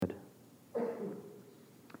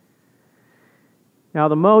Now,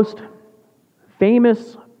 the most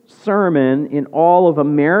famous sermon in all of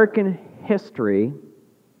American history,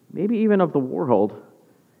 maybe even of the world,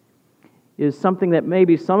 is something that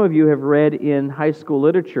maybe some of you have read in high school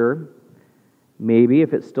literature. Maybe,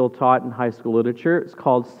 if it's still taught in high school literature, it's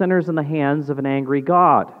called Sinners in the Hands of an Angry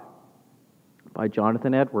God by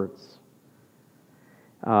Jonathan Edwards.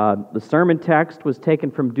 The sermon text was taken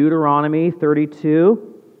from Deuteronomy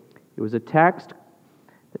 32. It was a text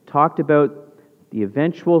that talked about the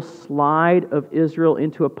eventual slide of Israel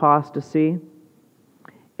into apostasy.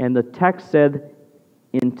 And the text said,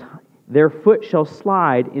 their foot shall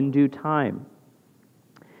slide in due time.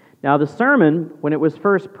 Now, the sermon, when it was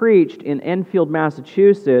first preached in Enfield,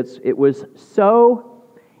 Massachusetts, it was so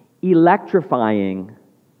electrifying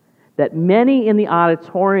that many in the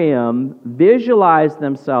auditorium visualized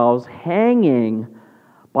themselves hanging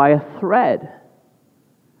by a thread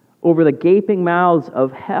over the gaping mouths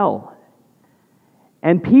of hell.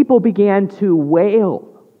 And people began to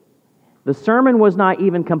wail. The sermon was not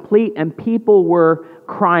even complete, and people were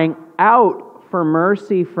crying out for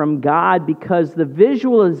mercy from God because the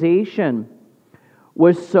visualization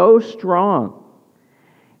was so strong.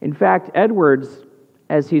 In fact, Edwards,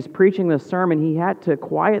 as he's preaching this sermon, he had to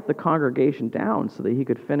quiet the congregation down so that he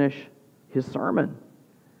could finish his sermon.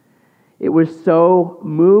 It was so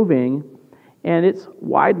moving, and it's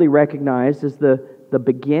widely recognized as the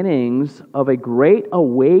beginnings of a great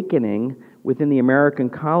awakening within the American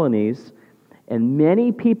colonies. And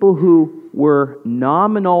many people who were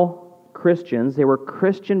nominal Christians, they were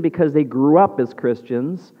Christian because they grew up as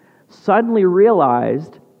Christians, suddenly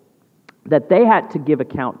realized that they had to give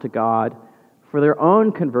account to God for their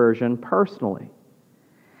own conversion personally.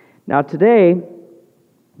 Now today,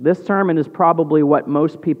 this sermon is probably what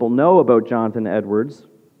most people know about Jonathan Edwards,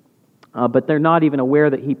 but they're not even aware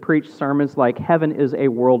that he preached sermons like Heaven is a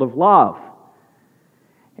World of Love.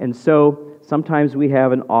 And so sometimes we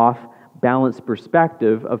have an off-balance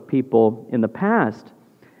perspective of people in the past.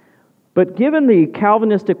 But given the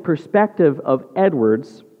Calvinistic perspective of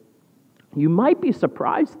Edwards, you might be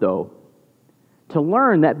surprised, though, to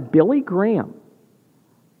learn that Billy Graham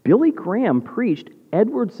preached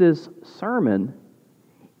Edwards' sermon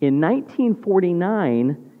in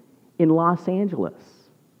 1949 in Los Angeles.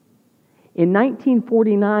 In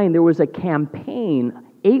 1949, there was a campaign,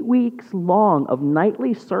 8 weeks long, of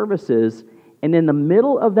nightly services, and in the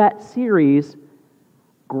middle of that series,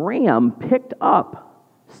 Graham picked up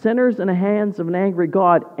Sinners in the Hands of an Angry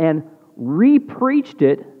God and re-preached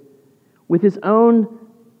it with his own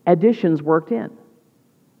additions worked in.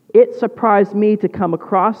 It surprised me to come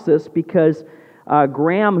across this because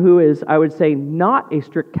Graham, who is, I would say, not a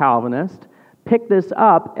strict Calvinist, picked this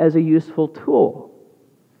up as a useful tool.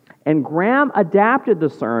 And Graham adapted the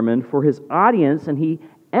sermon for his audience, and he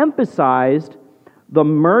emphasized the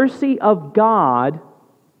mercy of God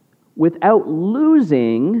without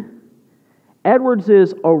losing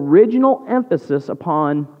Edwards' original emphasis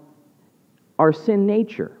upon our sin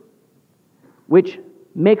nature, which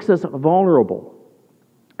makes us vulnerable.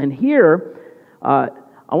 And here, I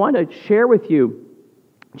want to share with you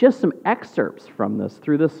just some excerpts from this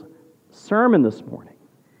through this sermon this morning.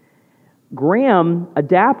 Graham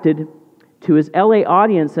adapted to his LA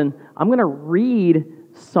audience, and I'm going to read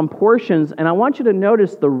some portions, and I want you to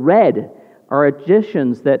notice the red are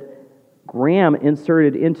additions that Graham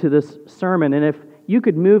inserted into this sermon. And if you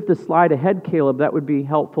could move the slide ahead, Caleb, that would be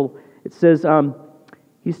helpful. It says,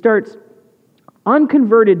 he starts,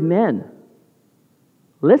 unconverted men.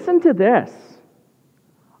 Listen to this.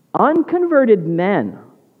 Unconverted men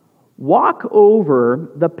walk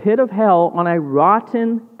over the pit of hell on a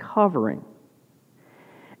rotten covering.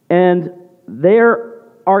 And there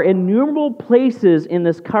are innumerable places in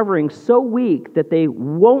this covering so weak that they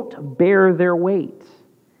won't bear their weight.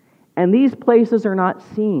 And these places are not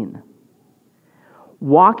seen.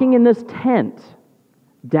 Walking in this tent,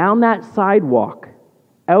 down that sidewalk,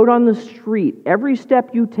 out on the street, every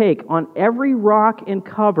step you take on every rock and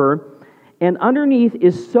cover and underneath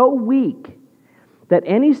is so weak that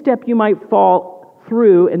any step you might fall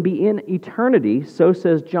through and be in eternity, so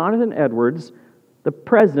says Jonathan Edwards, the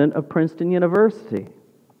president of Princeton University.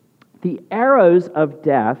 The arrows of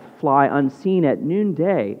death fly unseen at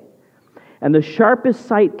noonday, and the sharpest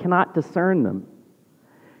sight cannot discern them.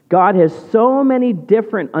 God has so many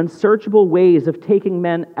different unsearchable ways of taking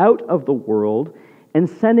men out of the world and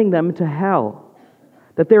sending them to hell,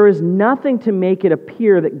 that there is nothing to make it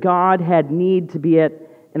appear that God had need to be at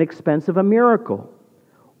an expense of a miracle,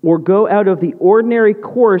 or go out of the ordinary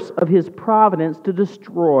course of his providence to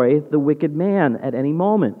destroy the wicked man at any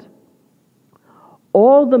moment.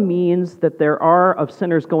 All the means that there are of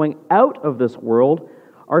sinners going out of this world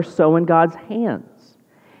are so in God's hands,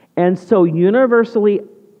 and so universally,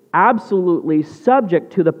 absolutely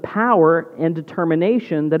subject to the power and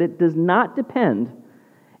determination that it does not depend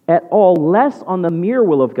at all less on the mere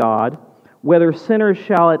will of God, whether sinners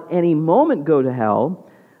shall at any moment go to hell,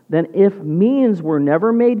 than if means were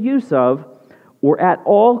never made use of, or at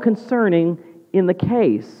all concerning in the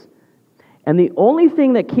case. And the only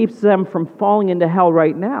thing that keeps them from falling into hell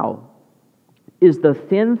right now is the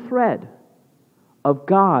thin thread of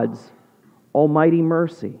God's almighty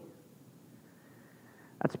mercy.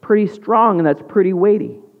 That's pretty strong and that's pretty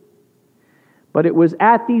weighty. But it was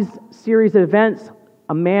at these series of events,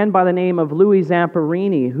 a man by the name of Louis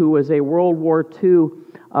Zamperini, who was a World War II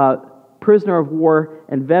prisoner of war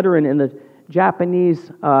and veteran in the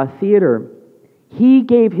Japanese theater, he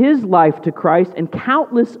gave his life to Christ, and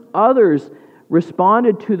countless others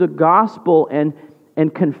responded to the gospel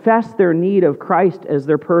and confessed their need of Christ as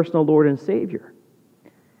their personal Lord and Savior.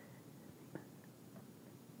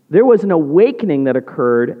 There was an awakening that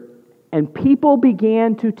occurred, and people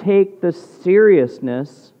began to take the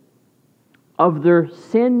seriousness of their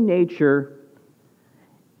sin nature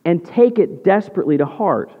and take it desperately to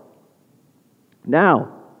heart.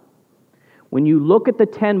 Now, when you look at the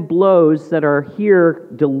 10 blows that are here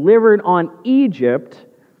delivered on Egypt,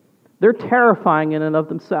 they're terrifying in and of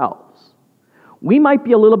themselves. We might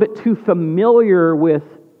be a little bit too familiar with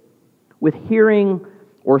hearing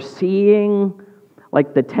or seeing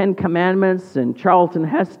like the 10 Commandments and Charlton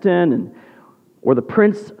Heston or the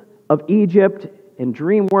Prince of Egypt and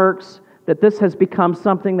DreamWorks, that this has become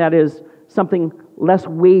something that is something less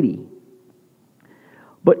weighty.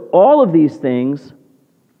 But all of these things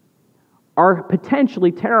are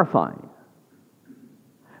potentially terrifying.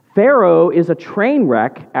 Pharaoh is a train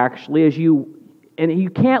wreck, actually, and you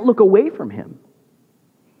can't look away from him.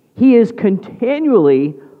 He is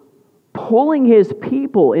continually pulling his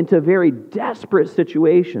people into very desperate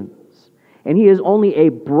situations, and he is only a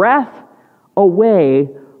breath away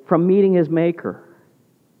from meeting his Maker.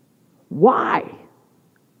 Why?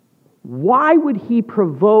 Why would he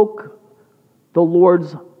provoke the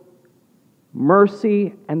Lord's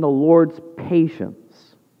mercy and the Lord's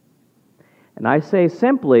patience? And I say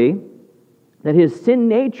simply that his sin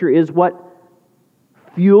nature is what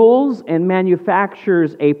fuels and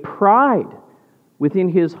manufactures a pride within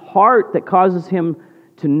his heart that causes him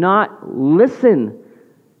to not listen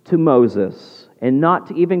to Moses and not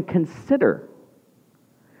to even consider.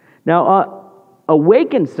 Now,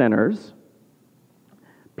 awakened sinners,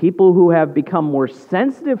 people who have become more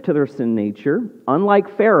sensitive to their sin nature,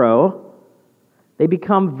 unlike Pharaoh, they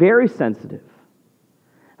become very sensitive.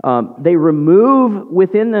 They remove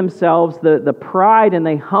within themselves the pride, and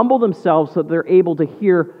they humble themselves so that they're able to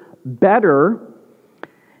hear better,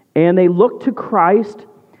 and they look to Christ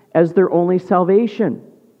as their only salvation.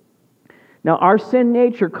 Now, our sin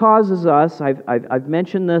nature causes us, I've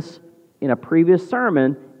mentioned this in a previous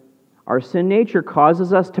sermon, our sin nature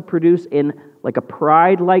causes us to produce like a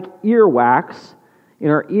pride-like earwax in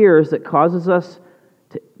our ears that causes us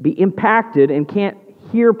to be impacted and can't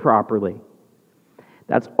hear properly.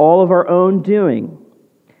 That's all of our own doing.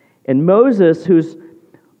 And Moses, who's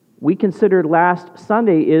we considered last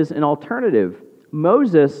Sunday, is an alternative.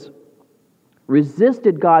 Moses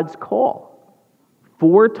resisted God's call.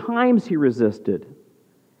 4 times he resisted.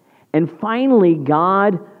 And finally,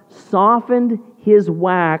 God softened his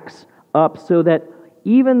wax up so that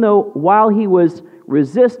even though while he was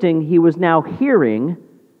resisting, he was now hearing,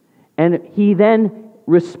 and he then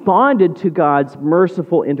responded to God's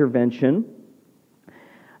merciful intervention.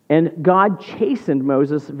 And God chastened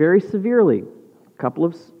Moses very severely. A couple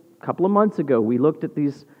of months ago, we looked at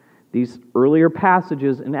these earlier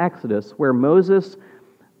passages in Exodus where Moses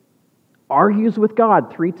argues with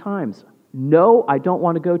God 3 times. No, I don't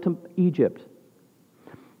want to go to Egypt.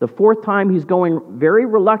 The 4th time, he's going very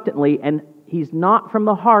reluctantly, and he's not from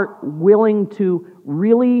the heart willing to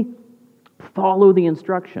really follow the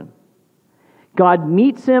instruction. God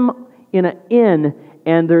meets him in an inn,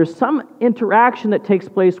 and there's some interaction that takes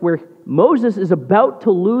place where Moses is about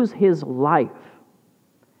to lose his life.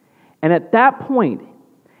 And at that point,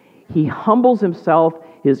 he humbles himself,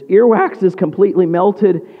 his earwax is completely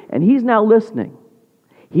melted, and he's now listening.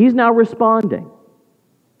 He's now responding.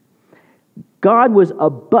 God was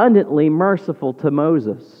abundantly merciful to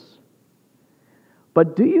Moses.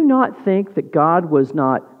 But do you not think that God was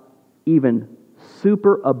not even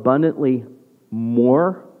super abundantly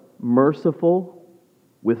more merciful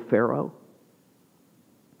with Pharaoh?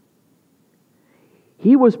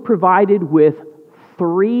 He was provided with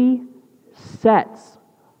 3 sets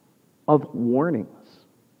of warnings.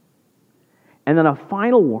 and then a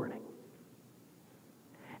final warning.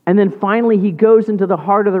 And then finally he goes into the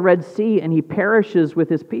heart of the Red Sea and he perishes with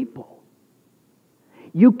his people.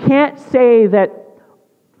 You can't say that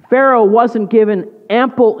Pharaoh wasn't given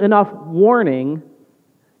ample enough warning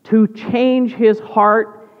to change his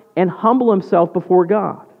heart and humble himself before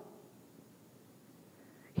God.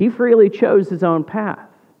 He freely chose his own path.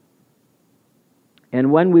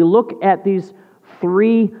 And when we look at these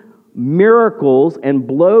three miracles and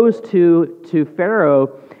blows to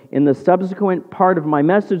Pharaoh in the subsequent part of my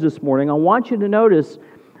message this morning, I want you to notice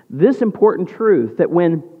this important truth, that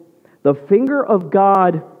when the finger of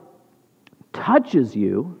God touches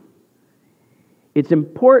you, it's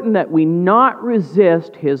important that we not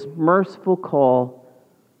resist his merciful call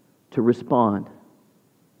to respond.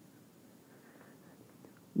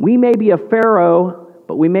 We may be a Pharaoh,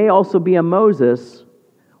 but we may also be a Moses.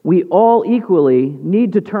 We all equally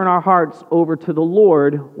need to turn our hearts over to the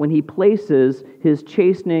Lord when he places his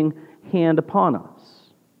chastening hand upon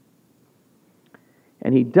us.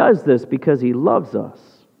 And he does this because he loves us,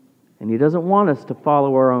 and he doesn't want us to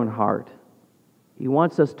follow our own heart. He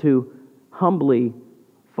wants us to humbly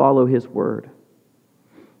follow his word.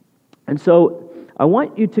 And so I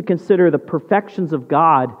want you to consider the perfections of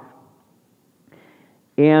God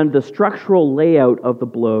and the structural layout of the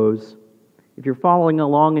blows. If you're following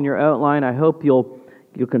along in your outline, I hope you'll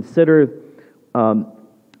consider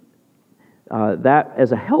that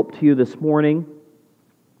as a help to you this morning.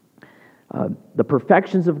 The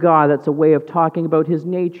perfections of God, that's a way of talking about his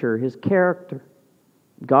nature, his character.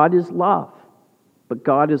 God is love, but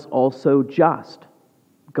God is also just.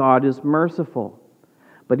 God is merciful,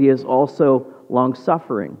 but he is also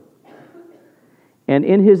long-suffering. And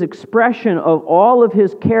in his expression of all of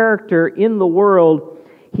his character in the world,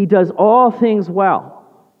 he does all things well.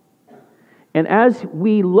 And as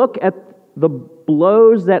we look at the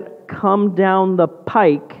blows that come down the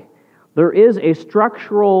pike, there is a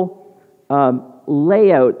structural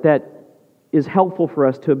layout that is helpful for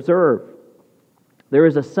us to observe. There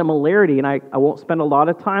is a similarity, and I won't spend a lot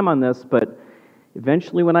of time on this, but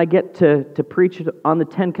eventually when I get to preach on the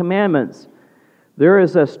Ten Commandments, there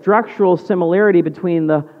is a structural similarity between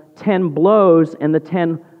the 10 blows and the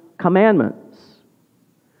 10 commandments.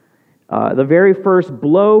 The very first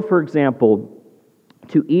blow, for example,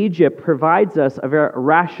 to Egypt provides us a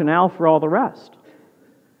rationale for all the rest.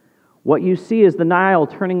 What you see is the Nile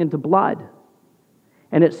turning into blood.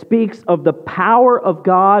 And it speaks of the power of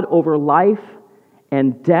God over life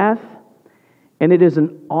and death. And it is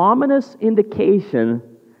an ominous indication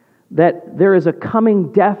that there is a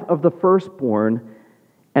coming death of the firstborn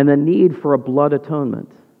and the need for a blood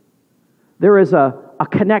atonement. There is a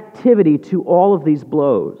connectivity to all of these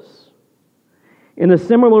blows. In a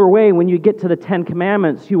similar way, when you get to the Ten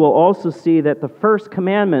Commandments, you will also see that the first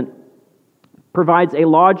commandment provides a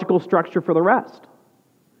logical structure for the rest.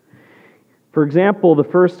 For example, the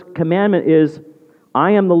first commandment is,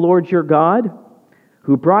 I am the Lord your God,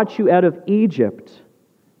 who brought you out of Egypt.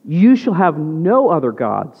 You shall have no other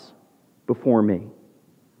gods before me.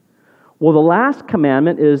 Well, the last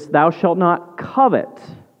commandment is, thou shalt not covet,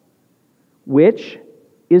 which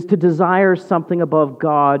is to desire something above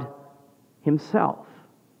God himself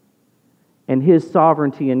and his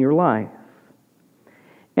sovereignty in your life.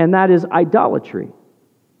 And that is idolatry.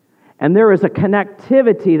 And there is a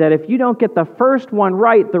connectivity that if you don't get the first one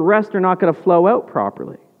right, the rest are not going to flow out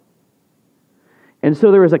properly. And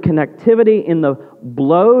so there is a connectivity in the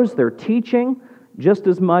blows, their teaching, just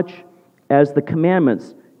as much as the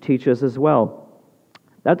commandments teach us as well.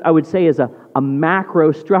 That, I would say, is a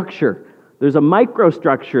macro structure. There's a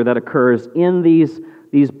microstructure that occurs in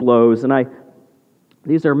these blows, and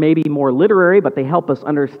these are maybe more literary, but they help us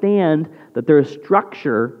understand that there is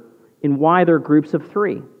structure in why they're groups of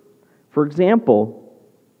three. For example,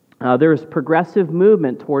 there is progressive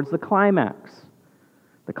movement towards the climax.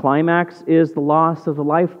 The climax is the loss of the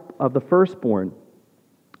life of the firstborn.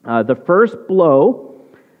 The first blow,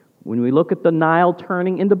 when we look at the Nile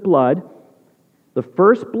turning into blood, the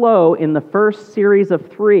first blow in the first series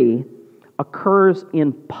of three occurs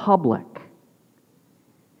in public.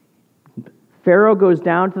 Pharaoh goes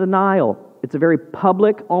down to the Nile. It's a very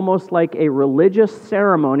public, almost like a religious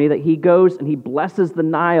ceremony that he goes and he blesses the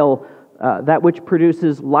Nile, that which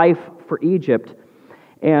produces life for Egypt.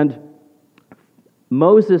 And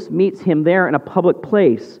Moses meets him there in a public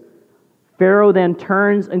place. Pharaoh then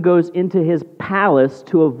turns and goes into his palace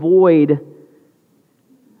to avoid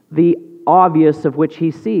the obvious of which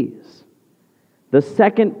he sees. The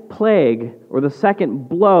second plague, or the second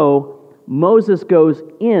blow, Moses goes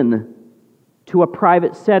in to a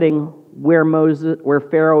private setting where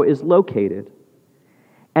Pharaoh is located.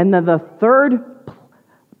 And then the third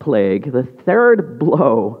plague, the third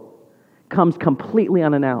blow, comes completely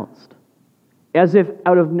unannounced, as if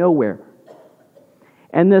out of nowhere.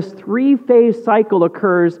 And this three-phase cycle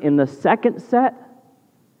occurs in the second set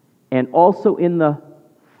and also in the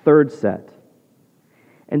third set.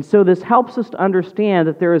 And so this helps us to understand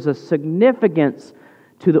that there is a significance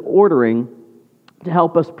to the ordering to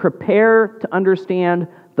help us prepare to understand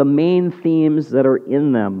the main themes that are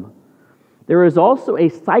in them. There is also a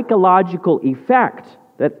psychological effect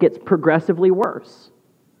that gets progressively worse.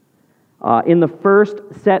 In the first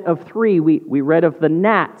set of three, we read of the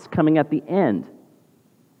gnats coming at the end.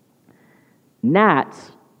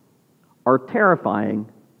 Gnats are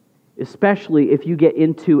terrifying, especially if you get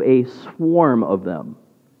into a swarm of them.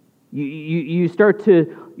 You start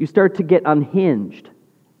to get unhinged,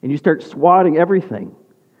 and you start swatting everything.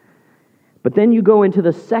 But then you go into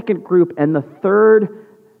the second group, and the third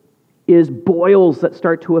is boils that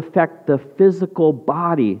start to affect the physical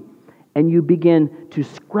body, and you begin to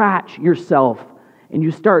scratch yourself, and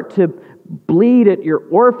you start to bleed at your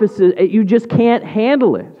orifices. You just can't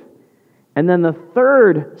handle it. And then the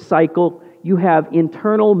third cycle, you have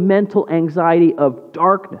internal mental anxiety of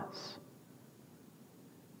darkness.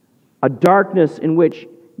 A darkness in which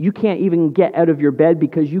you can't even get out of your bed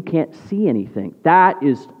because you can't see anything. That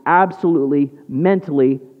is absolutely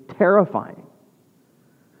mentally terrifying.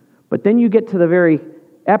 But then you get to the very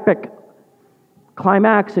epic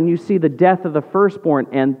climax and you see the death of the firstborn,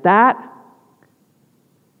 and that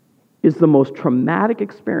is the most traumatic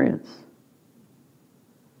experience.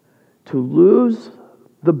 To lose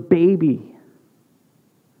the baby,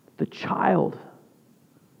 the child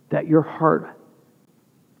that your heart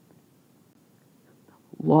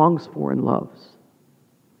longs for and loves.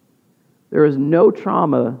 There is no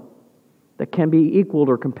trauma that can be equaled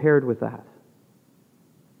or compared with that.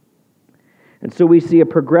 And so we see a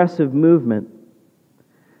progressive movement.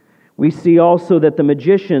 We see also that the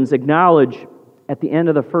magicians acknowledge at the end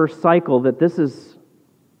of the first cycle that this is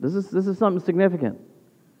something significant.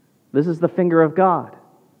 This is the finger of God.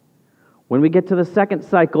 When we get to the second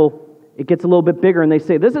cycle, it gets a little bit bigger, and they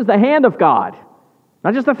say, this is the hand of God.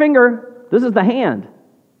 Not just the finger, this is the hand.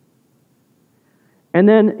 And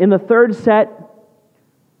then in the third set,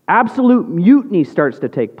 absolute mutiny starts to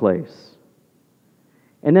take place.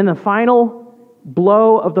 And then the final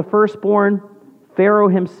blow of the firstborn, Pharaoh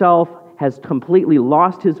himself has completely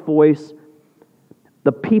lost his voice.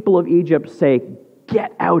 The people of Egypt say,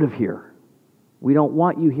 get out of here. We don't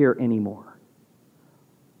want you here anymore.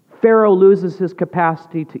 Pharaoh loses his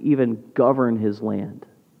capacity to even govern his land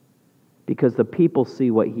because the people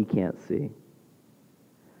see what he can't see.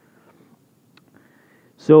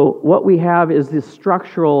 So what we have is this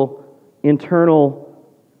structural, internal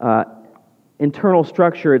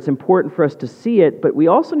structure. It's important for us to see it, but we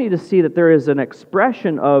also need to see that there is an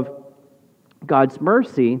expression of God's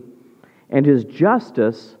mercy and His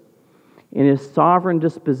justice in His sovereign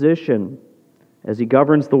disposition as He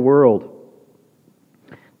governs the world.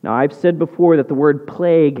 Now, I've said before that the word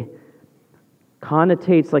plague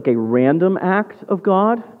connotates like a random act of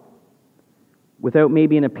God without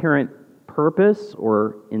maybe an apparent purpose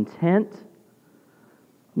or intent.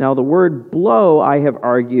 Now, the word blow, I have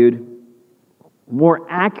argued, more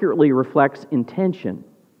accurately reflects intention.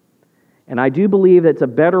 And I do believe it's a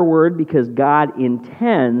better word because God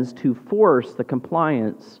intends to force the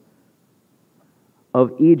compliance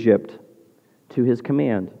of Egypt to His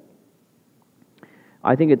command.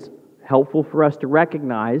 I think it's helpful for us to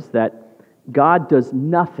recognize that God does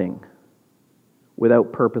nothing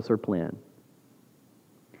without purpose or plan.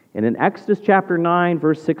 And in Exodus chapter 9,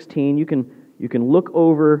 verse 16, you can look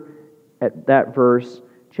over at that verse,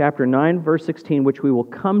 chapter 9, verse 16, which we will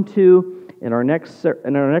come to in our next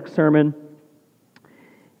sermon.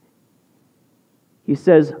 He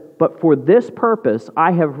says, "But for this purpose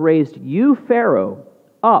I have raised you, Pharaoh,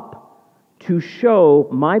 up to show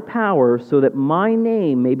my power so that my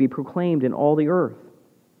name may be proclaimed in all the earth."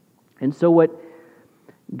 And so what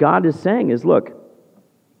God is saying is, look,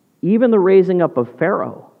 even the raising up of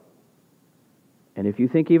Pharaoh, and if you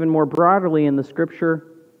think even more broadly in the Scripture,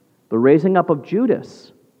 the raising up of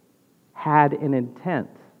Judas had an intent.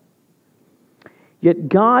 Yet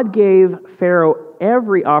God gave Pharaoh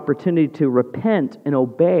every opportunity to repent and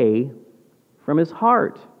obey from his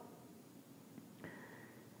heart.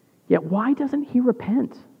 Yet why doesn't he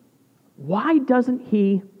repent? Why doesn't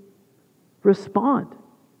he respond?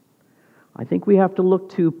 I think we have to look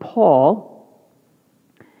to Paul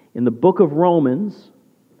in the book of Romans,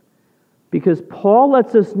 because Paul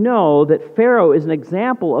lets us know that Pharaoh is an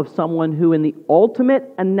example of someone who in the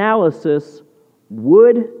ultimate analysis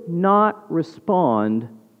would not respond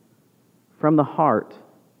from the heart.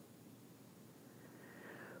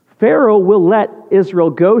 Pharaoh will let Israel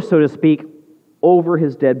go, so to speak, over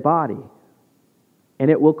his dead body,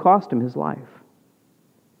 and it will cost him his life.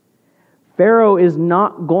 Pharaoh is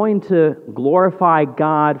not going to glorify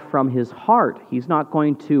God from his heart. He's not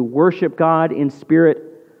going to worship God in spirit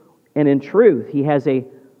and in truth.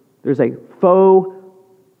 There's a faux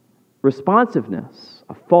responsiveness,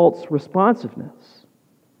 a false responsiveness.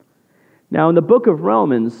 Now, in the book of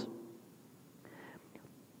Romans,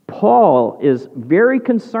 Paul is very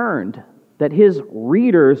concerned that his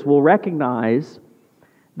readers will recognize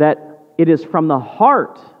that it is from the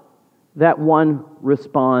heart that one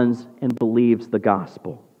responds and believes the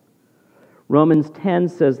gospel. Romans 10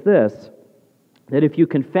 says this, that if you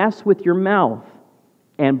confess with your mouth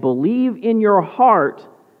and believe in your heart,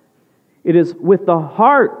 it is with the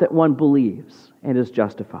heart that one believes and is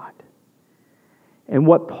justified. And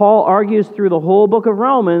what Paul argues through the whole book of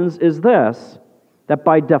Romans is this, that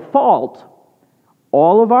by default,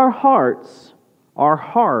 all of our hearts are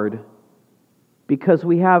hard because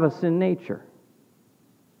we have a sin nature.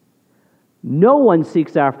 No one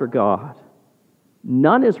seeks after God.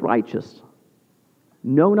 None is righteous.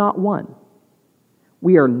 No, not one.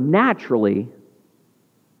 We are naturally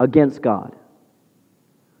against God.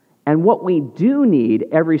 And what we do need,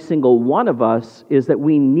 every single one of us, is that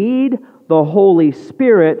we need the Holy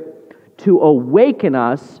Spirit to awaken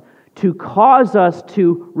us, to cause us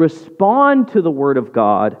to respond to the Word of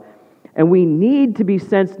God. And we need to be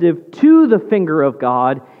sensitive to the finger of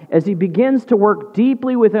God as He begins to work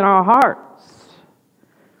deeply within our hearts.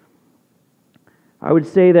 I would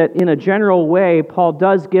say that in a general way, Paul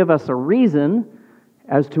does give us a reason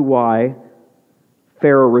as to why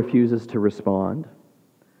Pharaoh refuses to respond.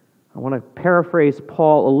 I want to paraphrase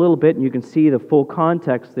Paul a little bit, and you can see the full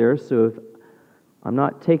context there, so if I'm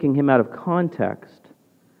not taking him out of context.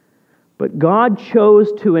 But God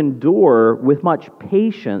chose to endure with much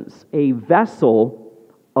patience a vessel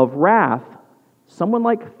of wrath, someone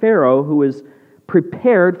like Pharaoh who is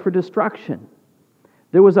prepared for destruction.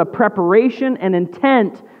 There was a preparation and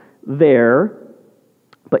intent there,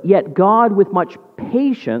 but yet God, with much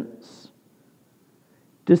patience,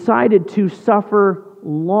 decided to suffer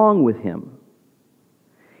long with him.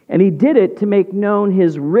 And He did it to make known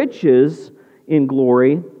His riches in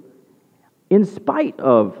glory in spite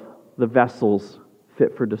of the vessels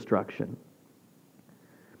fit for destruction.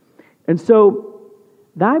 And so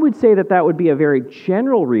I would say that would be a very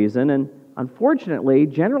general reason, and unfortunately,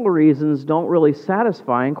 general reasons don't really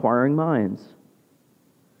satisfy inquiring minds.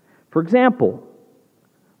 For example,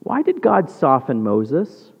 why did God soften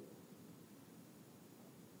Moses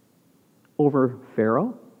over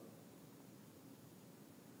Pharaoh?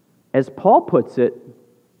 As Paul puts it,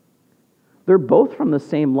 they're both from the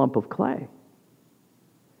same lump of clay.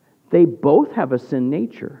 They both have a sin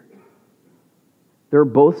nature. They're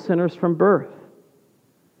both sinners from birth.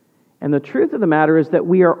 And the truth of the matter is that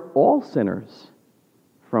we are all sinners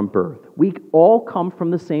from birth. We all come from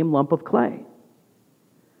the same lump of clay.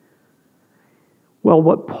 Well,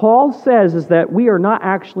 what Paul says is that we are not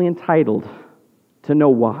actually entitled to know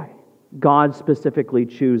why God specifically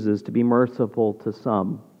chooses to be merciful to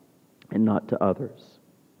some and not to others.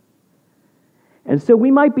 And so we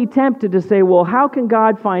might be tempted to say, well, how can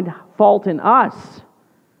God find fault in us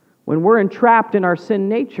when we're entrapped in our sin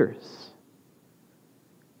natures?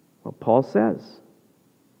 Well, Paul says,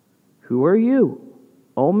 who are you,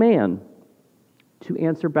 O man, to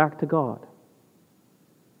answer back to God?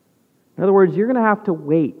 In other words, you're going to have to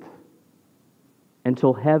wait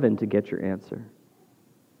until heaven to get your answer.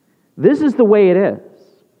 This is the way it is.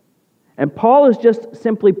 And Paul is just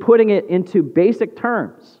simply putting it into basic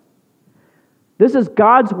terms. This is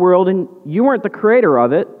God's world, and you weren't the creator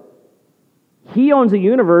of it. He owns a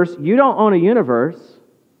universe. You don't own a universe.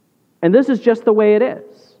 And this is just the way it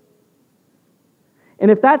is. And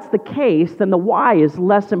if that's the case, then the why is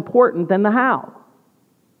less important than the how.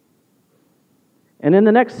 And in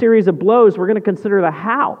the next series of blows, we're going to consider the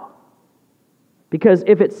how. Because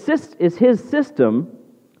if it is His system,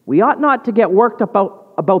 we ought not to get worked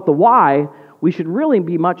about the why. We should really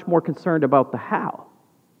be much more concerned about the how.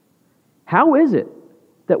 How is it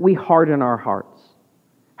that we harden our hearts?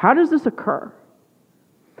 How does this occur?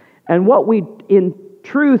 And what we, in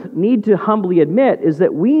truth, need to humbly admit is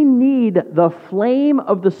that we need the flame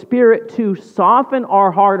of the Spirit to soften our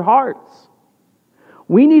hard hearts.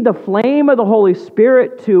 We need the flame of the Holy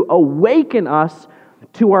Spirit to awaken us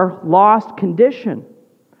to our lost condition.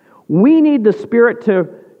 We need the Spirit to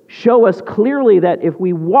show us clearly that if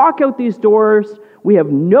we walk out these doors, we have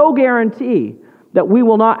no guarantee that we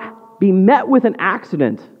will not be met with an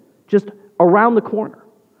accident just around the corner.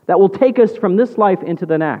 that will take us from this life into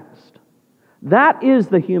the next. That is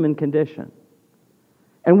the human condition.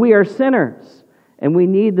 And we are sinners, and we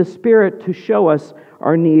need the Spirit to show us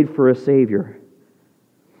our need for a Savior.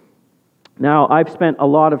 Now, I've spent a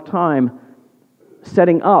lot of time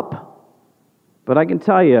setting up, but I can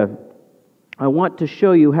tell you, I want to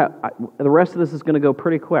show you how the rest of this is going to go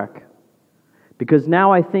pretty quick. Because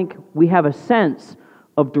now I think we have a sense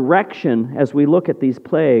of direction as we look at these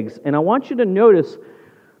plagues. And I want you to notice,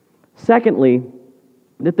 secondly,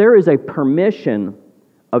 that there is a permission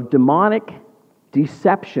of demonic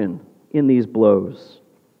deception in these blows.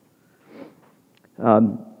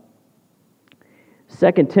 2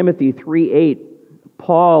 Timothy 3:8,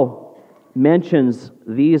 Paul mentions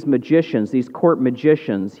these magicians, these court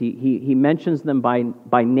magicians. He mentions them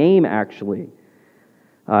by name, actually.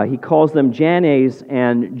 He calls them Jannes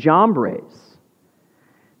and Jambres.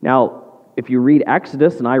 Now, if you read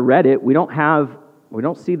Exodus, and I read it, we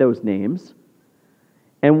don't see those names.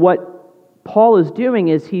 And what Paul is doing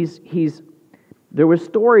is there were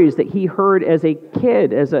stories that he heard as a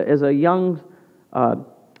kid, as a young,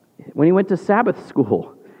 when he went to Sabbath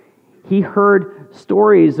school. He heard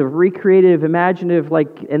stories of recreative, imaginative,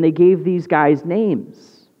 and they gave these guys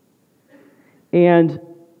names. And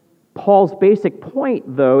Paul's basic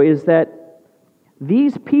point, though, is that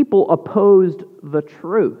these people opposed the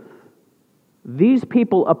truth. These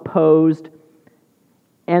people opposed,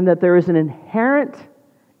 and that there is an inherent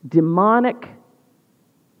demonic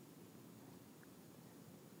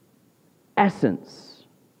essence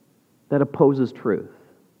that opposes truth.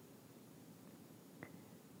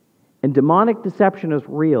 And demonic deception is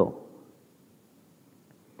real.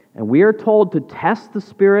 And we are told to test the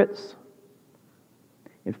spirits.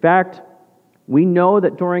 In fact, we know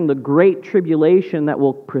that during the great tribulation that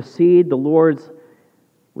will precede the Lord's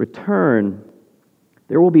return,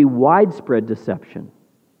 there will be widespread deception,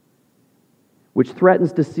 which threatens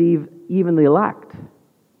to deceive even the elect.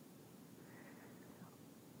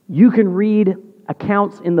 You can read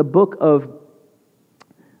accounts in the book of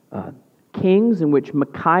Kings in which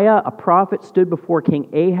Micaiah, a prophet, stood before King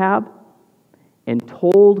Ahab and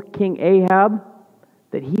told King Ahab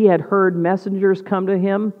that he had heard messengers come to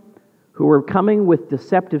him who were coming with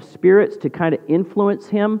deceptive spirits to kind of influence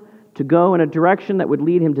him to go in a direction that would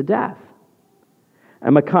lead him to death.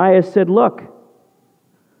 And Micaiah said, look,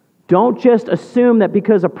 don't just assume that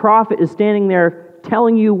because a prophet is standing there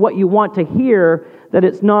telling you what you want to hear, that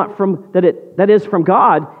it's not from that is from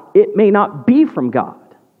God. It may not be from God.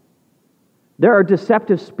 There are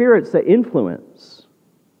deceptive spirits that influence.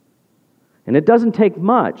 And it doesn't take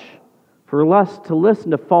much for us to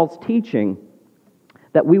listen to false teaching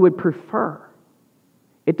that we would prefer.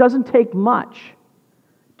 It doesn't take much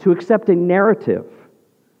to accept a narrative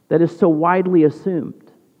that is so widely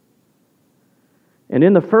assumed. And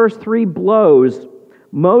in the first 3 blows,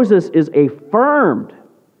 Moses is affirmed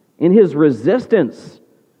in his resistance.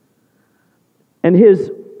 And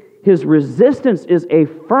his resistance is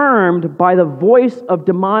affirmed by the voice of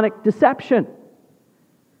demonic deception.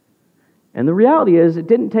 And the reality is, it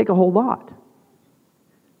didn't take a whole lot.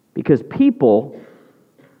 Because people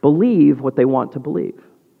believe what they want to believe.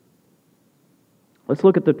 Let's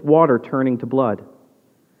look at the water turning to blood.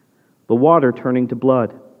 The water turning to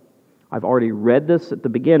blood. I've already read this at the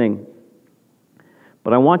beginning,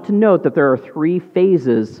 but I want to note that there are 3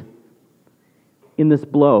 phases in this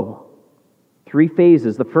blow. 3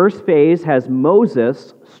 phases. The first phase has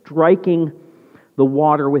Moses striking the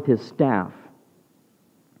water with his staff.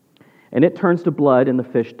 And it turns to blood and the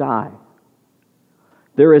fish die.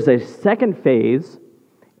 There is a second phase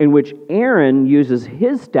in which Aaron uses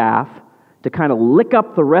his staff to kind of lick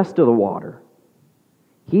up the rest of the water.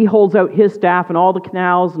 He holds out his staff and all the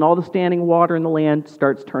canals and all the standing water in the land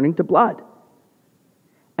starts turning to blood.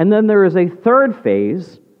 And then there is a third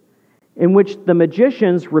phase in which the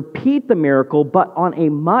magicians repeat the miracle, but on a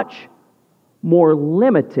much more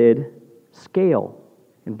limited scale.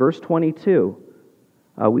 In verse 22,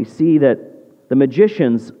 we see that the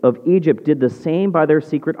magicians of Egypt did the same by their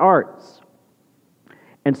secret arts.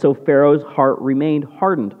 And so Pharaoh's heart remained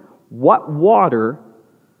hardened. What water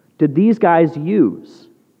did these guys use?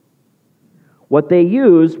 What they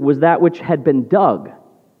used was that which had been dug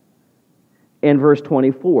in verse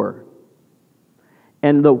 24.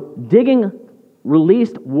 And the digging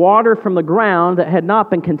released water from the ground that had not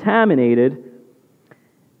been contaminated.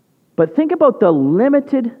 But think about the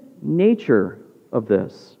limited nature of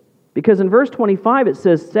this. Because in verse 25 it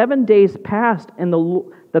says, 7 days passed and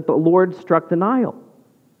that the Lord struck the Nile.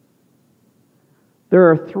 There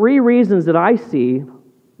are 3 reasons that I see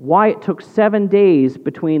why it took 7 days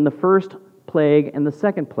between the first plague and the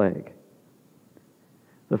second plague.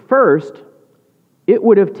 The first, it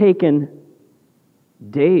would have taken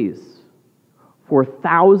days for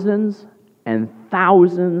thousands and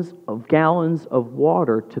thousands of gallons of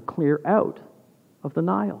water to clear out of the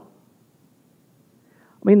Nile.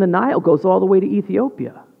 I mean, the Nile goes all the way to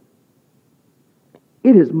Ethiopia.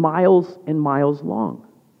 It is miles and miles long.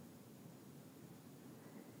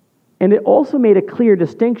 And it also made a clear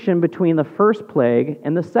distinction between the first plague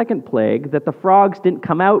and the second plague, that the frogs didn't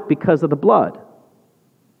come out because of the blood.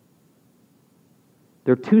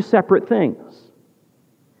 They're two separate things.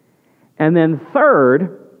 And then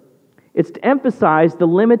third, it's to emphasize the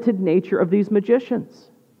limited nature of these magicians.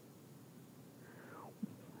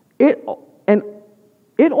 It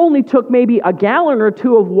only took maybe a gallon or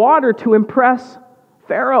two of water to impress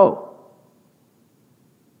Pharaoh.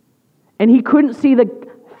 And he couldn't see the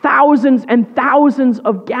thousands and thousands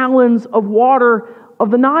of gallons of water of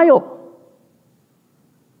the Nile.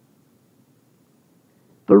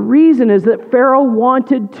 The reason is that Pharaoh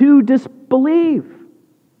wanted to disbelieve.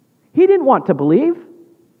 He didn't want to believe.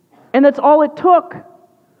 And that's all it took.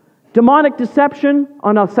 Demonic deception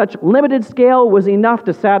on a such limited scale was enough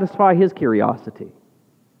to satisfy his curiosity.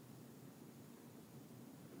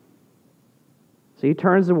 So he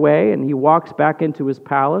turns away and he walks back into his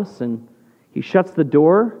palace and he shuts the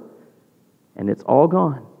door and it's all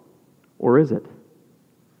gone. Or is it?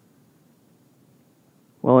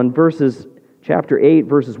 Well, in chapter 8,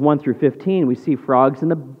 verses 1 through 15, we see frogs in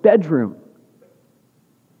the bedroom.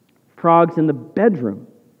 Frogs in the bedroom.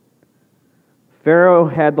 Pharaoh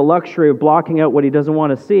had the luxury of blocking out what he doesn't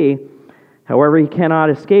want to see. However, he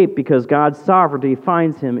cannot escape because God's sovereignty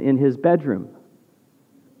finds him in his bedroom.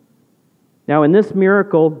 Now, in this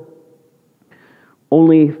miracle,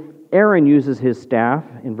 only Aaron uses his staff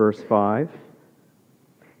in verse 5.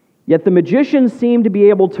 Yet the magicians seem to be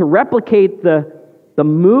able to replicate the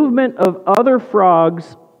movement of other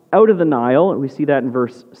frogs out of the Nile. We see that in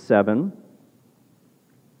verse 7.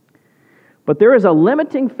 But there is a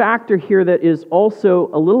limiting factor here that is also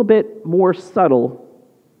a little bit more subtle.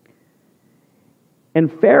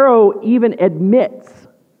 And Pharaoh even admits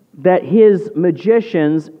that his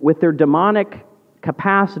magicians, with their demonic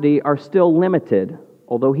capacity, are still limited,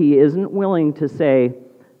 although he isn't willing to say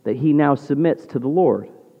that he now submits to the Lord.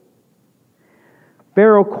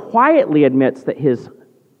 Pharaoh quietly admits that his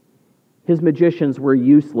magicians were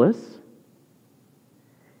useless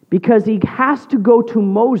because he has to go to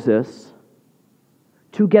Moses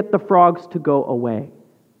to get the frogs to go away.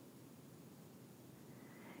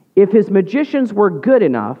 If his magicians were good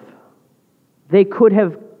enough, they could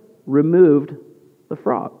have removed the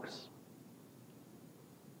frogs.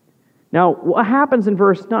 Now, what happens in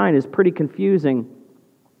verse 9 is pretty confusing.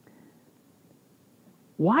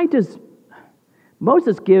 Why does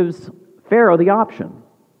Moses gives Pharaoh the option?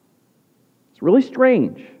 It's really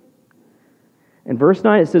strange. In verse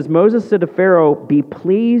 9 it says, Moses said to Pharaoh, "Be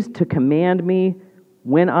pleased to command me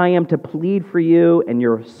when I am to plead for you and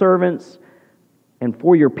your servants and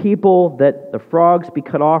for your people, that the frogs be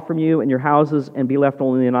cut off from you and your houses and be left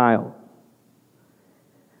only in the Nile."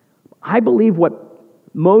 I believe what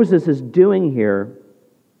Moses is doing here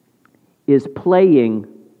is playing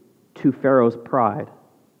to Pharaoh's pride.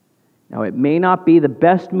 Now, it may not be the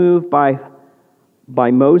best move by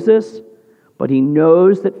Moses, but he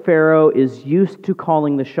knows that Pharaoh is used to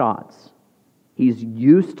calling the shots. He's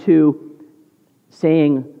used to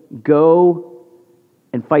saying, "Go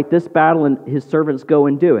and fight this battle," and his servants go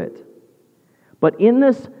and do it. But in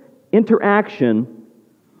this interaction,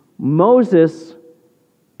 Moses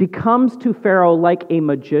becomes to Pharaoh like a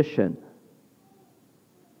magician,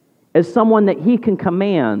 as someone that he can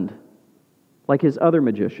command like his other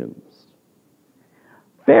magicians.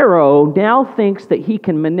 Pharaoh now thinks that he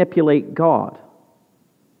can manipulate God.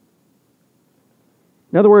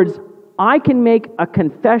 In other words, I can make a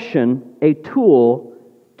confession a tool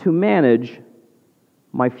to manage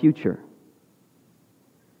my future.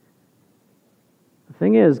 The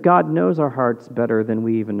thing is, God knows our hearts better than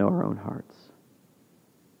we even know our own hearts.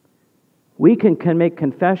 We can make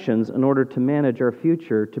confessions in order to manage our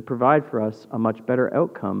future, to provide for us a much better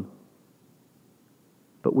outcome,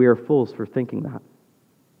 but we are fools for thinking that.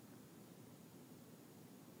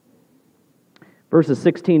 Verses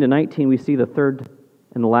 16 to 19, we see the third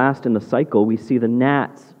and the last in the cycle. We see the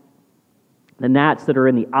gnats that are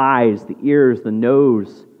in the eyes, the ears, the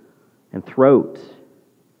nose, and throat.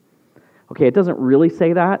 Okay, it doesn't really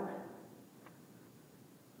say that,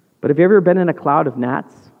 but have you ever been in a cloud of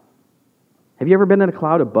gnats? Have you ever been in a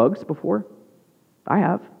cloud of bugs before? I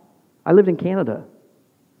have. I lived in Canada.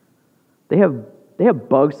 They have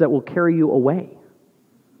bugs that will carry you away.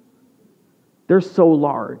 They're so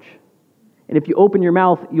large. And if you open your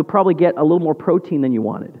mouth, you'll probably get a little more protein than you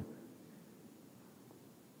wanted.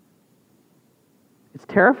 It's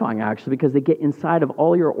terrifying, actually, because they get inside of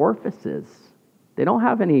all your orifices. They don't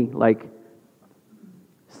have any,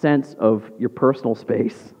 sense of your personal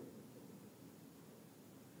space.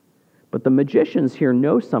 But the magicians here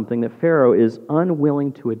know something that Pharaoh is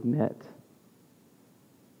unwilling to admit.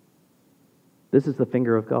 This is the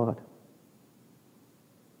finger of God.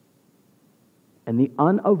 And the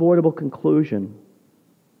unavoidable conclusion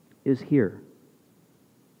is here.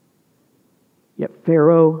 Yet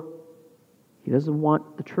Pharaoh, he doesn't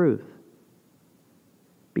want the truth.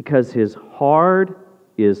 Because his heart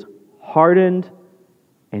is hardened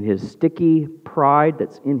and his sticky pride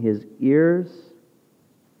that's in his ears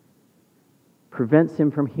prevents him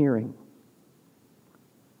from hearing.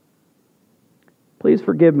 Please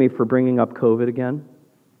forgive me for bringing up COVID again.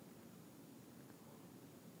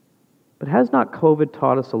 But has not COVID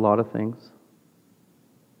taught us a lot of things?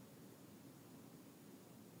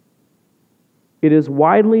 It is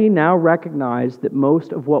widely now recognized that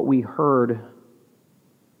most of what we heard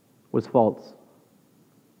was false.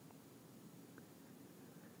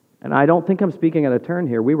 And I don't think I'm speaking out of turn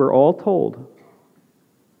here. We were all told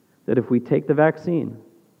that if we take the vaccine,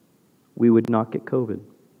 we would not get COVID.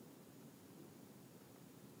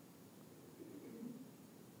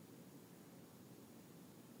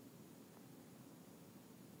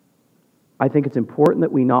 I think it's important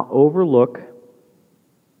that we not overlook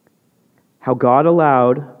how God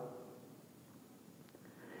allowed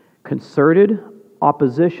concerted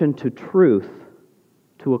opposition to truth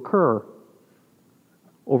to occur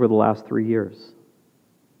over the last 3 years.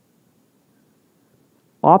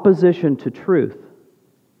 Opposition to truth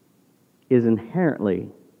is inherently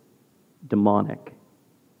demonic.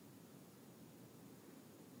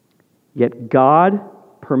 Yet God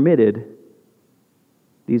permitted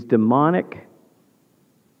these demonic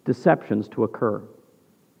deceptions to occur.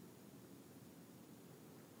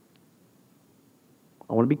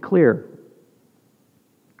 I want to be clear.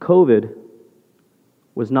 COVID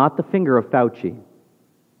was not the finger of Fauci.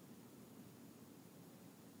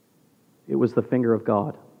 It was the finger of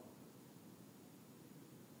God.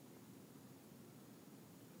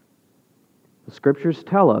 The scriptures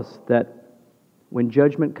tell us that when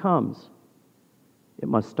judgment comes, it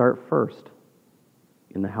must start first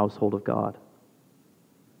in the household of God.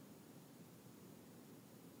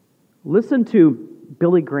 Listen to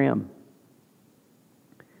Billy Graham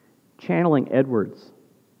channeling Edwards.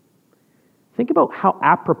 Think about how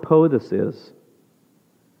apropos this is.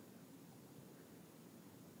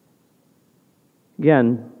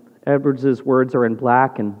 Again, Edwards' words are in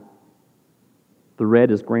black and the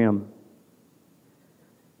red is Graham.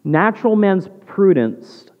 Natural men's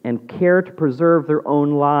prudence and care to preserve their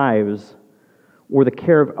own lives, or the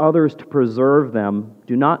care of others to preserve them,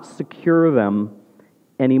 do not secure them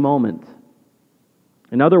any moment.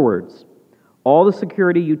 In other words, all the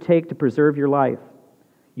security you take to preserve your life,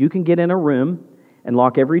 you can get in a room and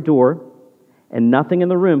lock every door, and nothing in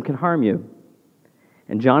the room can harm you.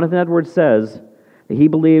 And Jonathan Edwards says that he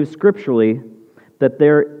believes scripturally that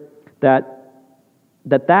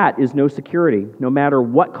that is no security, no matter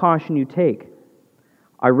what caution you take.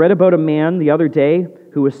 I read about a man the other day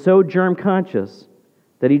who was so germ conscious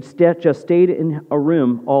that he'd just stayed in a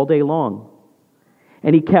room all day long.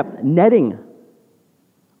 And he kept netting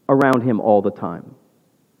around him all the time.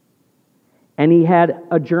 And he had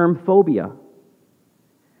a germ phobia.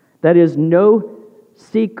 That is no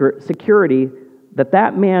security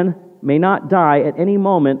that man may not die at any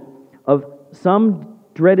moment of some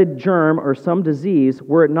dreaded germ or some disease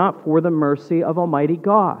were it not for the mercy of Almighty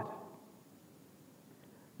God.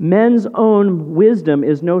 Men's own wisdom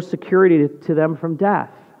is no security to them from death.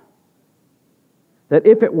 That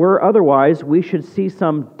if it were otherwise, we should see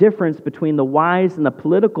some difference between the wise and the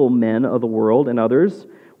political men of the world and others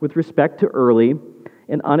with respect to early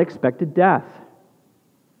and unexpected death.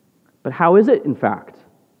 But how is it, in fact?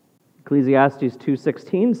 Ecclesiastes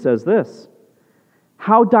 2:16 says this,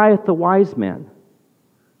 "How dieth the wise man?"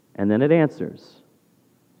 And then it answers,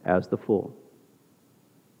 "As the fool."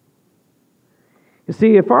 You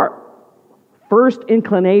see, if our first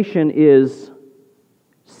inclination is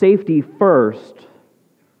safety first,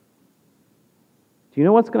 do you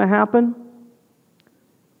know what's going to happen?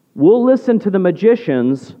 We'll listen to the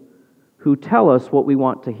magicians who tell us what we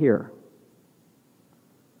want to hear.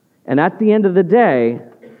 And at the end of the day,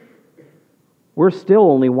 we're still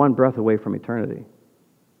only one breath away from eternity.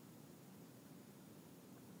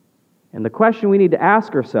 And the question we need to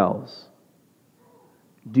ask ourselves,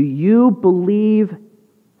 do you believe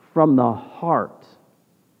from the heart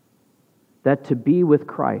that to be with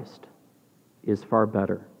Christ is far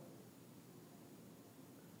better.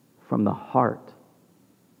 From the heart.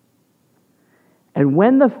 And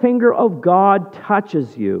when the finger of God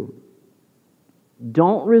touches you,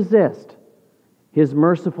 don't resist His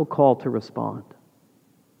merciful call to respond.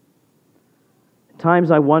 At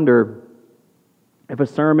times I wonder if a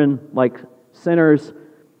sermon like Sinners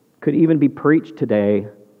could even be preached today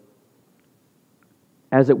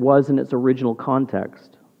as it was in its original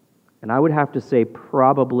context. And I would have to say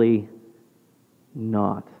probably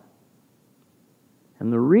not.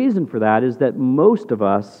 And the reason for that is that most of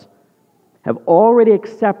us have already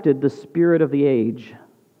accepted the spirit of the age,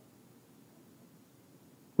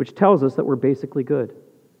 which tells us that we're basically good.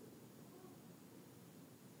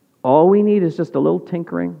 All we need is just a little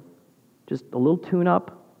tinkering, just a little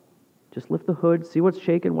tune-up. Just lift the hood, see what's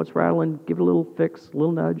shaking, what's rattling, give it a little fix, a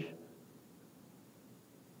little nudge.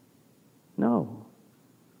 No.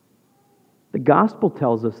 The gospel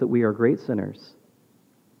tells us that we are great sinners.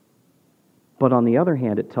 But on the other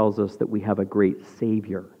hand, it tells us that we have a great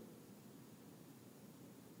Savior.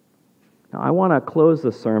 Now, I want to close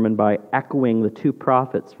this sermon by echoing the two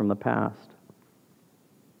prophets from the past.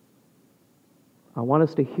 I want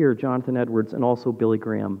us to hear Jonathan Edwards and also Billy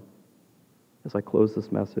Graham as I close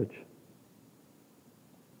this message.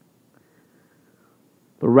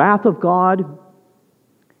 The wrath of God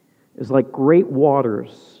is like great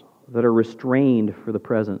waters that are restrained for the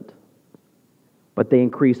present, but they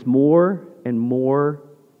increase more and more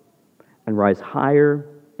and rise higher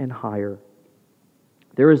and higher.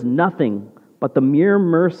 There is nothing but the mere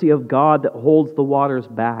mercy of God that holds the waters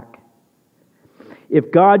back.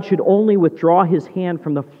 If God should only withdraw His hand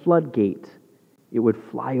from the floodgate, it would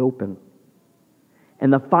fly open.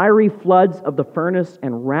 And the fiery floods of the furnace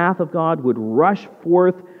and wrath of God would rush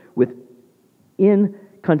forth with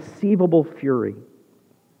inconceivable fury.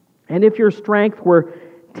 And if your strength were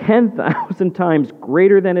 10,000 times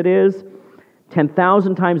greater than it is,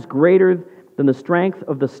 10,000 times greater than the strength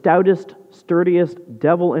of the stoutest, sturdiest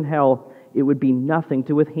devil in hell, it would be nothing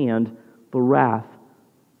to withstand the wrath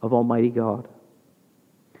of Almighty God.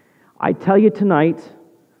 I tell you tonight,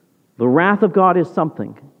 the wrath of God is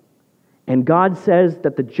something. And God says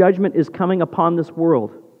that the judgment is coming upon this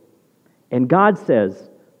world. And God says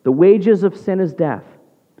the wages of sin is death.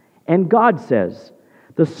 And God says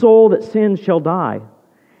the soul that sins shall die.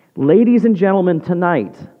 Ladies and gentlemen,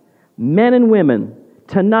 tonight, men and women,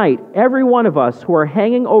 tonight, every one of us who are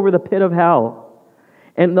hanging over the pit of hell,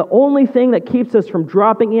 and the only thing that keeps us from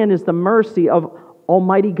dropping in is the mercy of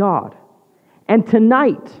Almighty God. And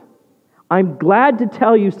tonight, I'm glad to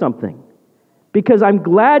tell you something. Because I'm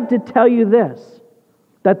glad to tell you this,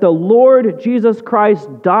 that the Lord Jesus Christ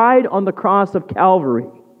died on the cross of Calvary,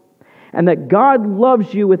 and that God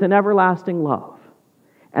loves you with an everlasting love.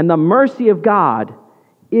 And the mercy of God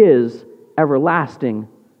is everlasting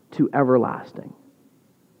to everlasting.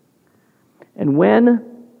 And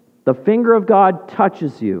when the finger of God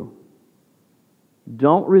touches you,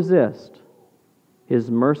 don't resist His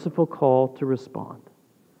merciful call to respond.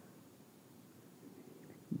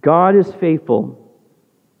 God is faithful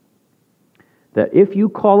that if you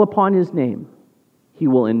call upon His name, He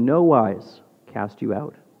will in no wise cast you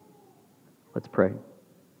out. Let's pray.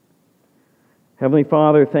 Heavenly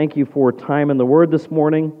Father, thank you for time in the Word this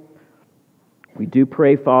morning. We do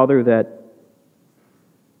pray, Father, that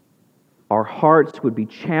our hearts would be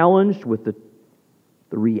challenged with the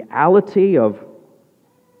reality of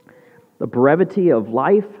the brevity of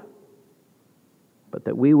life, but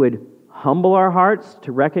that we would humble our hearts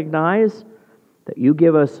to recognize that you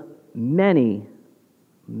give us many,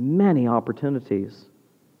 many opportunities.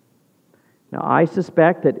 Now, I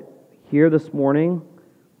suspect that here this morning,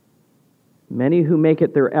 many who make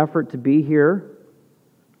it their effort to be here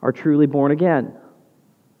are truly born again.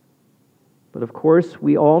 But of course,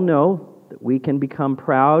 we all know that we can become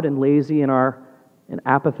proud and lazy and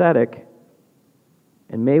apathetic.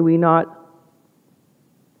 And may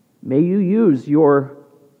you use your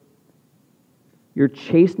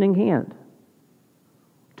chastening hand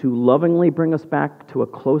to lovingly bring us back to a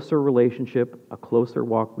closer relationship, a closer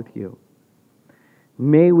walk with you.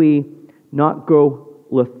 May we not go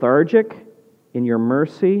lethargic in your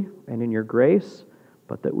mercy and in your grace,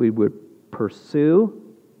 but that we would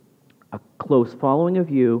pursue a close following of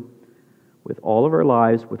you with all of our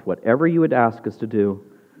lives, with whatever you would ask us to do.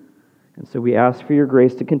 And so we ask for your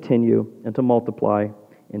grace to continue and to multiply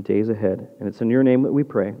in days ahead. And it's in your name that we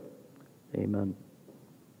pray. Amen.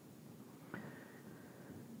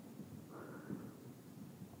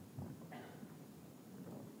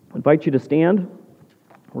 I invite you to stand.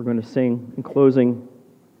 We're going to sing in closing,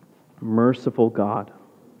 Merciful God.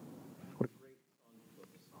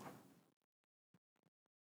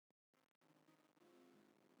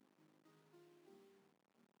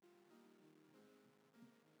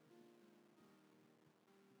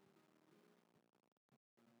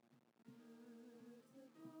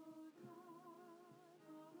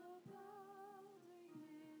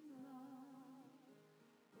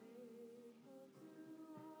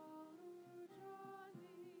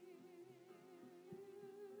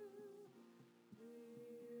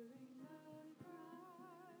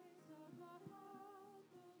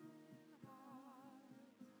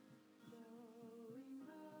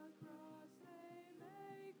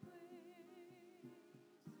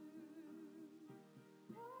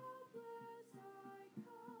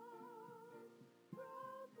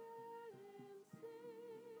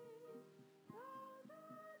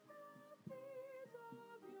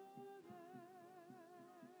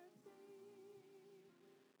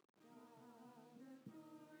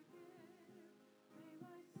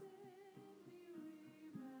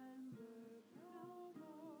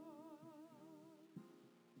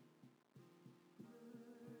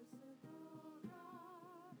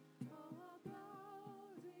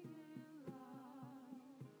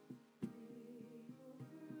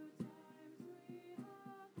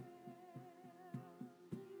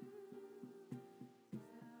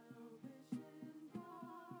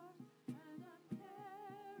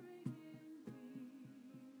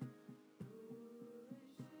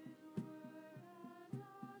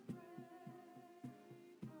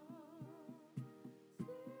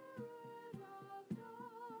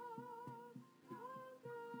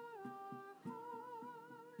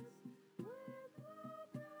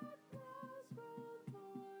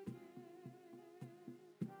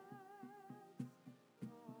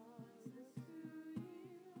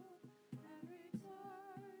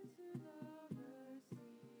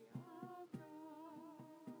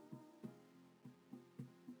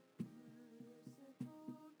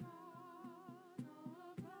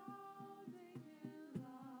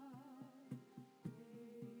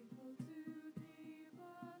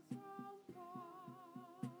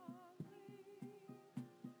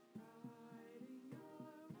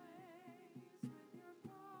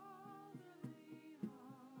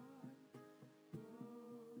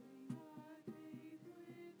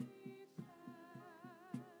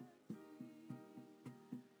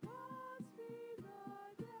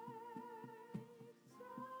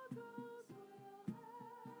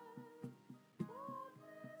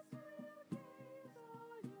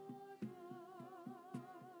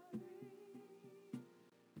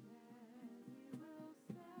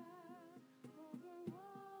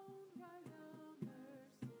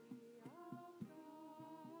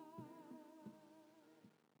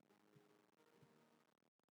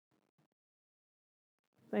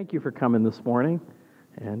 Thank you for coming this morning,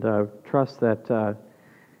 and trust that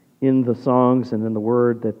in the songs and in the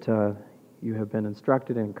word that you have been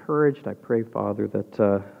instructed and encouraged. I pray, Father,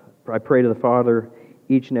 that I pray to the Father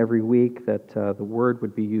each and every week that the word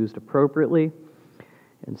would be used appropriately.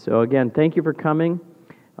 And so, again, thank you for coming.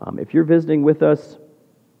 If you're visiting with us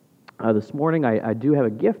this morning, I do have a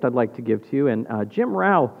gift I'd like to give to you. And Jim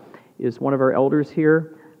Rao is one of our elders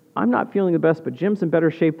here. I'm not feeling the best, but Jim's in better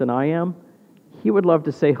shape than I am. He would love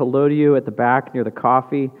to say hello to you at the back near the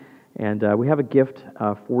coffee. And we have a gift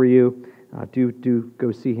for you. Do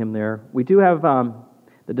go see him there. We do have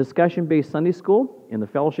the discussion-based Sunday school in the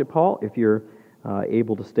fellowship hall. If you're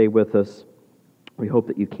able to stay with us, we hope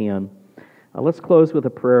that you can. Let's close with a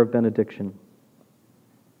prayer of benediction.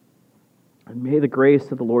 And may the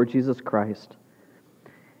grace of the Lord Jesus Christ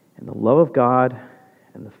and the love of God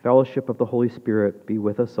and the fellowship of the Holy Spirit be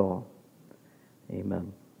with us all.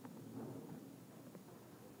 Amen.